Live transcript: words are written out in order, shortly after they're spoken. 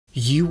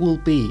You will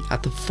be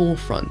at the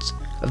forefront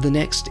of the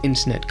next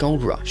internet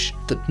gold rush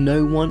that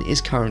no one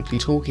is currently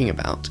talking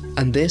about,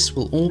 and this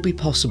will all be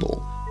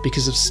possible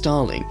because of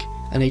Starlink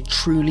and a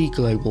truly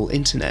global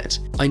internet.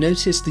 I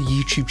noticed the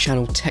YouTube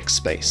channel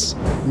TechSpace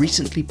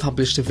recently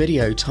published a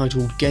video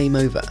titled Game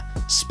Over,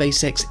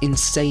 SpaceX's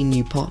insane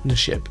new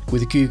partnership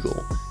with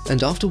Google,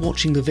 and after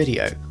watching the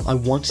video, I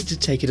wanted to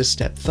take it a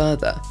step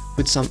further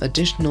with some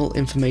additional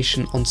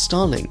information on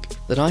Starlink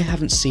that I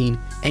haven't seen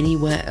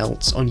anywhere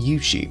else on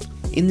YouTube.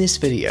 In this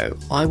video,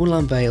 I will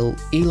unveil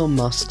Elon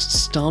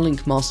Musk's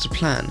Starlink master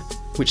plan,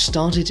 which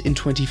started in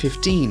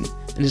 2015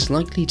 and is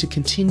likely to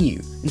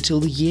continue until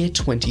the year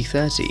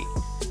 2030.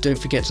 Don't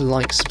forget to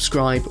like,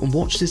 subscribe and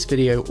watch this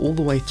video all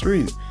the way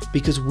through,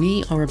 because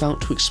we are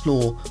about to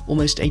explore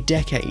almost a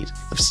decade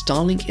of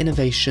Starlink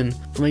innovation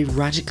from a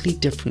radically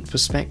different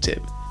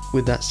perspective.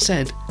 With that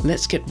said,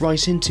 let's get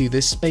right into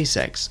this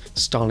SpaceX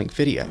Starlink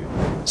video.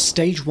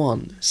 Stage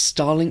 1.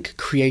 Starlink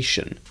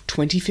creation,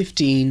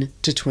 2015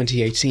 to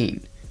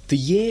 2018. The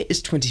year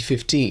is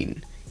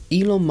 2015.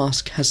 Elon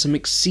Musk has some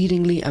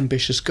exceedingly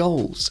ambitious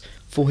goals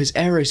for his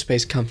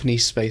aerospace company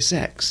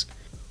SpaceX.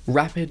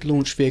 Rapid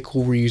launch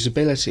vehicle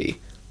reusability,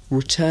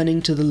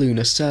 returning to the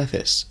lunar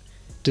surface,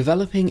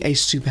 developing a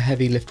super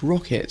heavy lift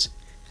rocket,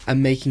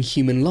 and making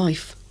human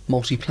life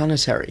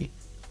multiplanetary.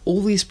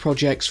 All these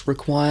projects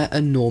require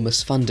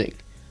enormous funding,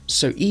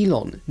 so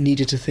Elon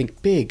needed to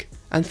think big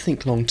and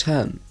think long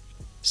term.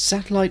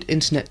 Satellite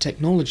internet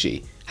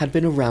technology had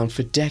been around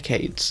for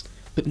decades,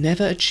 but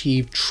never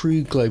achieved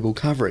true global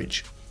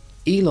coverage.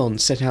 Elon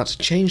set out to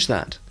change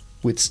that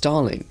with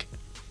Starlink.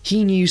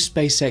 He knew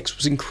SpaceX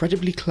was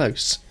incredibly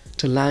close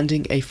to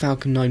landing a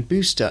Falcon 9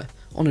 booster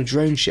on a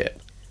drone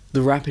ship.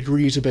 The rapid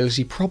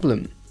reusability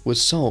problem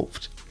was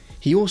solved.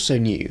 He also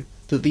knew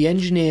that the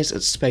engineers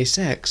at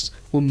SpaceX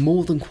were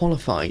more than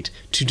qualified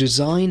to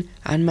design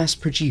and mass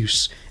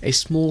produce a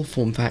small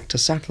form factor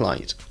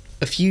satellite.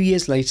 A few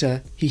years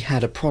later, he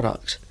had a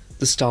product,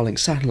 the Starlink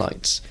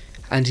satellites,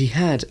 and he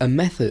had a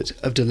method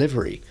of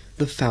delivery,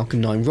 the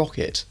Falcon 9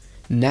 rocket.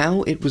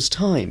 Now it was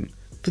time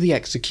for the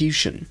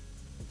execution.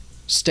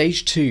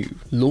 Stage 2.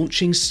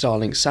 Launching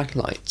Starlink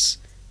satellites,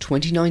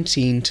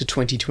 2019 to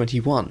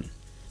 2021.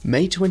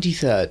 May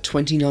 23,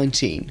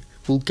 2019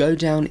 will go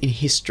down in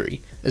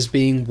history as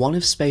being one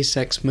of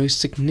SpaceX's most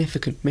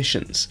significant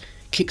missions,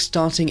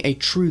 kickstarting a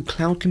true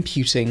cloud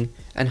computing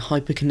and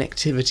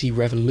hyperconnectivity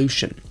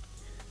revolution.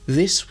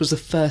 This was the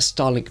first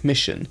Starlink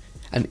mission,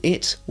 and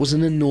it was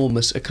an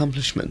enormous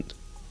accomplishment.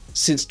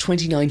 Since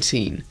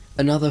 2019,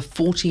 another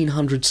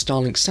 1,400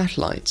 Starlink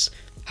satellites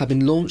have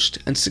been launched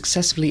and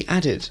successfully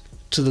added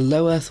to the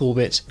low Earth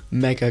orbit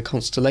mega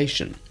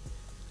constellation.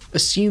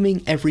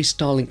 Assuming every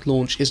Starlink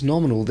launch is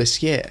nominal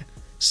this year,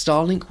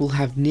 Starlink will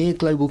have near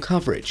global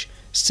coverage,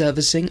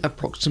 servicing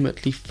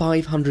approximately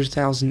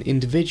 500,000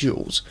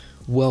 individuals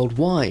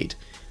worldwide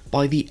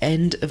by the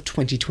end of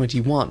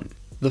 2021.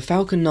 The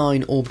Falcon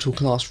 9 orbital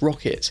class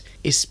rocket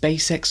is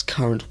SpaceX's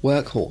current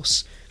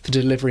workhorse for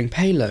delivering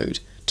payload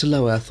to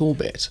low Earth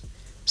orbit.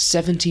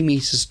 70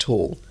 meters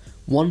tall,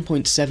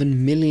 1.7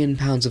 million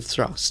pounds of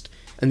thrust,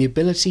 and the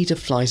ability to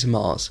fly to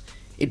Mars.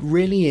 It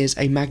really is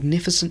a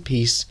magnificent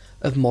piece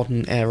of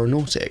modern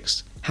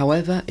aeronautics.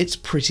 However, it's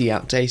pretty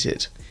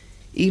outdated.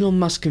 Elon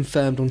Musk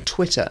confirmed on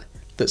Twitter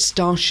that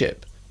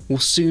Starship will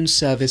soon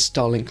service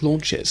Starlink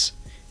launches.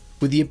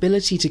 With the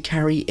ability to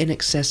carry in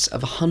excess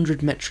of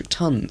 100 metric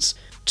tons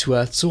to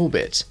Earth's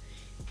orbit,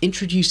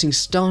 introducing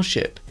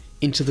Starship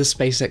into the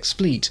SpaceX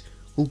fleet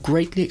will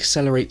greatly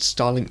accelerate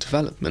Starlink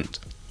development.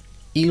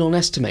 Elon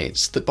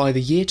estimates that by the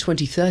year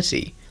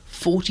 2030,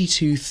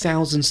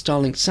 42,000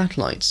 Starlink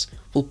satellites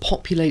will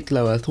populate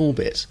low Earth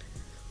orbit,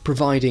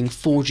 providing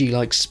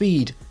 4G-like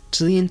speed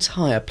to the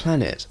entire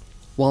planet,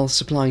 while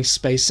supplying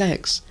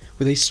SpaceX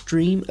with a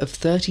stream of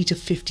 $30 to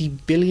 $50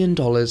 billion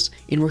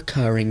in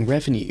recurring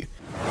revenue.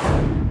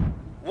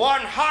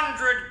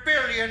 $100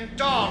 billion!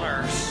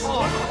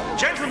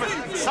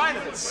 Gentlemen,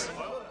 silence!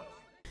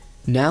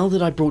 Now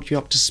that I brought you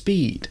up to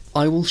speed,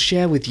 I will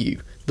share with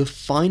you the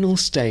final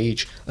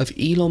stage of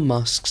Elon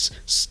Musk's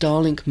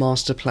Starlink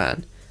master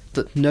plan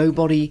that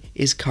nobody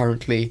is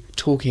currently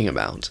talking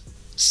about.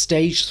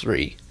 Stage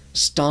 3.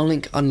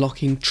 Starlink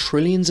unlocking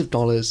trillions of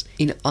dollars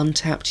in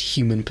untapped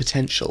human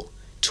potential,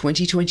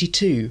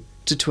 2022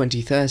 to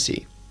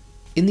 2030.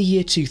 In the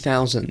year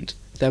 2000,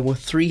 there were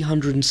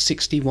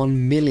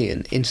 361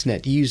 million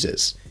internet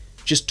users.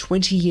 Just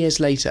 20 years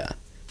later,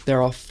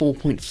 there are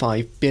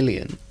 4.5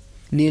 billion.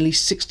 Nearly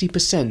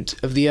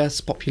 60% of the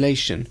Earth's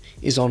population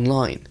is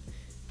online.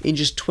 In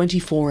just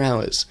 24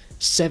 hours,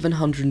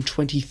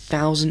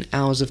 720,000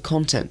 hours of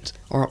content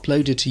are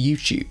uploaded to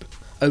YouTube.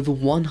 Over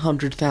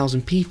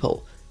 100,000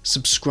 people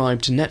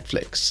subscribe to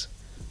Netflix.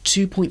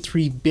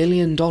 $2.3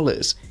 billion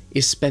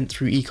is spent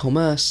through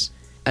e-commerce,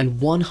 and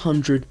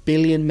 100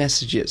 billion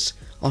messages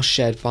are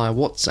shared via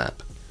WhatsApp.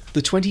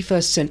 The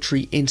 21st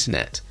century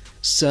internet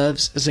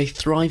serves as a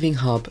thriving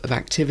hub of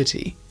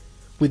activity,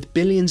 with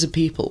billions of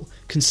people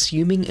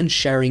consuming and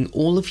sharing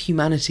all of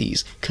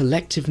humanity's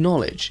collective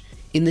knowledge.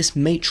 in this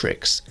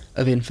matrix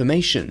of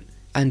information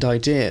and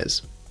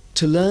ideas.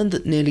 To learn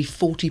that nearly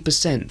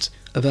 40%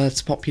 of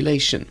Earth's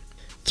population,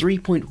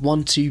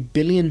 3.12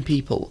 billion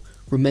people,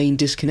 remain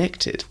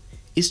disconnected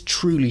is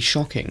truly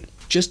shocking.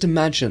 Just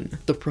imagine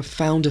the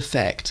profound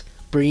effect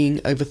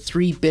bringing over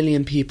 3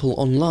 billion people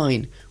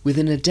online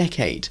within a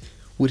decade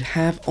would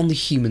have on the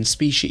human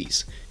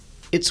species.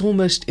 It's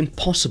almost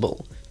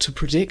impossible to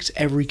predict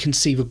every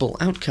conceivable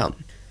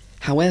outcome.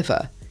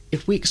 However,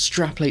 if we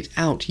extrapolate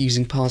out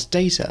using past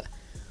data,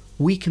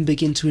 we can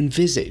begin to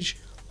envisage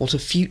what a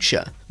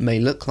future may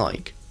look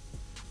like.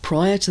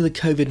 Prior to the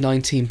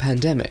COVID-19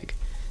 pandemic,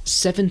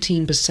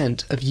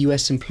 17% of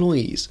US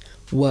employees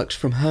worked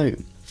from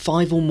home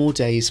 5 or more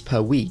days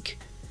per week.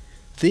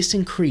 This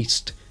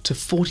increased to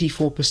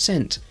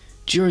 44%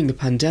 during the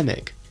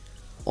pandemic.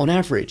 On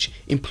average,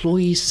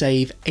 employees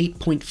save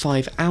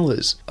 8.5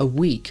 hours a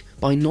week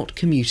by not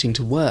commuting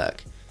to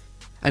work,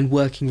 and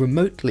working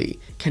remotely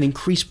can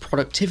increase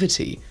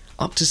productivity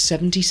up to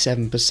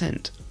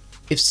 77%.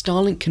 If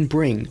Starlink can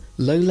bring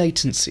low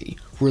latency,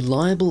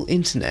 reliable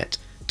internet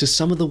to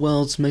some of the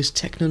world's most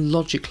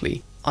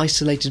technologically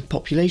isolated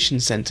population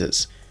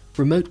centres,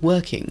 remote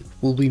working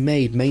will be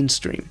made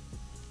mainstream.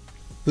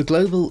 The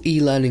global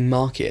e-learning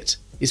market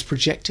is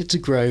projected to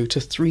grow to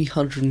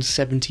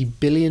 $370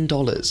 billion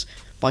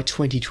by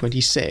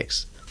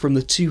 2026, from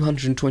the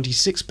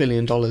 $226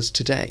 billion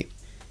today.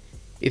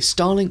 If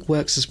Starlink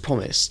works as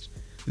promised,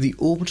 the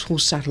orbital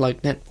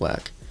satellite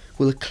network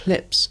will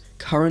eclipse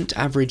current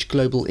average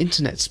global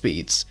internet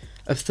speeds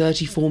of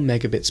 34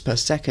 megabits per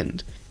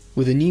second,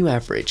 with a new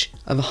average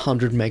of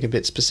 100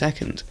 megabits per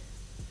second.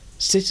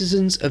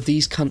 Citizens of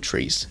these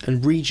countries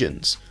and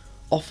regions,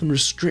 often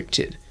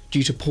restricted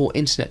due to poor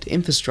internet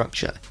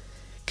infrastructure,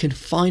 can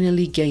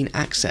finally gain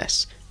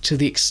access to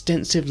the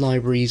extensive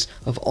libraries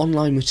of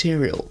online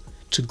material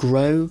to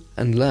grow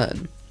and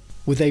learn.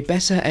 With a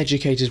better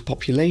educated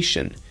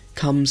population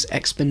comes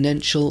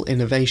exponential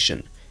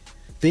innovation.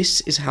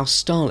 This is how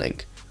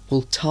Starlink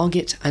will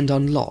target and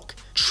unlock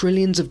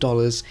trillions of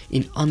dollars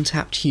in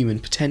untapped human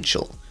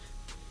potential.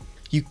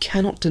 You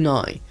cannot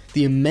deny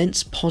the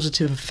immense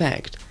positive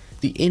effect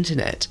the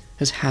internet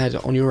has had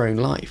on your own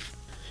life.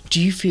 Do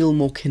you feel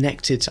more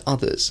connected to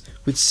others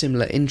with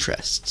similar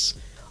interests?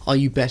 Are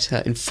you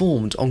better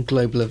informed on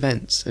global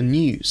events and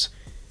news?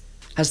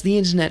 Has the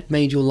internet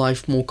made your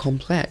life more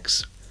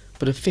complex,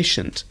 but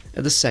efficient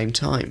at the same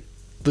time?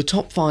 The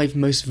top 5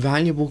 most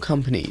valuable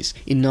companies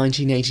in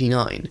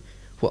 1989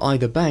 were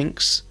either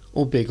banks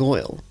or big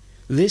oil.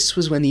 This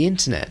was when the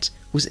internet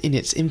was in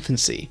its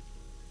infancy.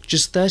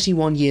 Just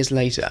 31 years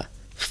later,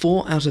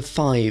 4 out of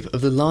 5 of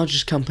the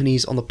largest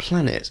companies on the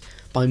planet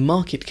by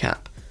market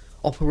cap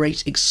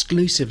operate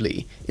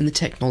exclusively in the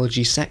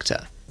technology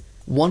sector.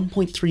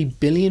 1.3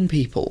 billion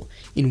people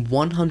in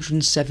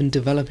 107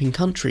 developing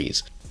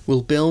countries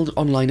will build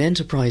online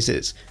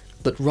enterprises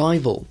that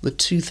rival the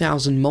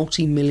 2,000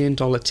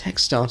 multi-million-dollar tech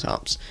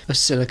startups of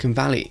Silicon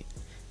Valley.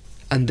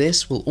 And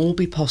this will all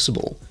be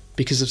possible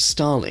because of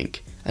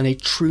Starlink and a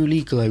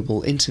truly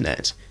global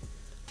internet,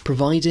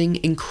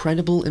 providing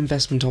incredible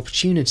investment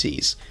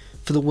opportunities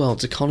for the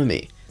world's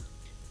economy.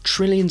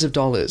 Trillions of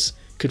dollars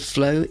could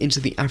flow into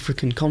the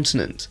African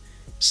continent,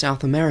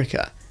 South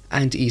America,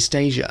 and East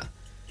Asia.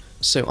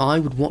 So I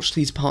would watch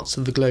these parts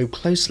of the globe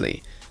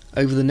closely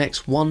over the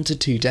next 1 to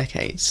 2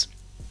 decades.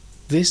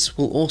 This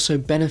will also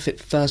benefit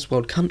first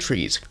world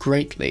countries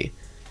greatly.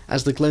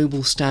 As the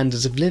global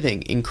standards of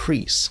living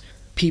increase,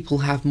 people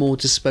have more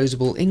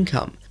disposable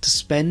income to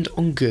spend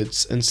on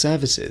goods and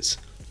services.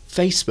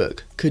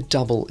 Facebook could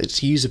double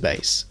its user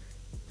base.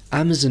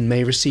 Amazon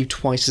may receive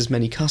twice as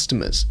many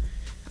customers.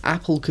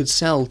 Apple could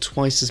sell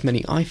twice as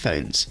many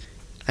iPhones,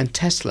 and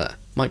Tesla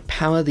might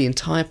power the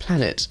entire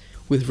planet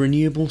with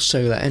renewable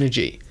solar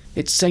energy.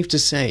 It's safe to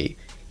say,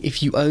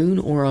 if you own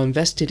or are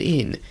invested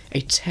in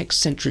a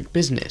tech-centric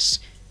business,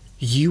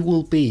 you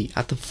will be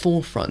at the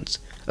forefront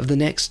of the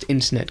next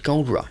internet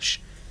gold rush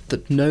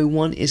that no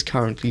one is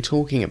currently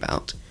talking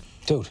about.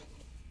 Dude.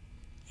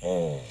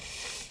 What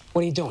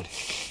are you doing?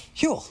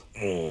 Huel.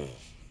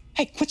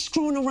 Hey, quit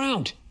screwing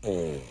around.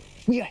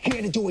 We are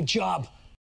here to do a job.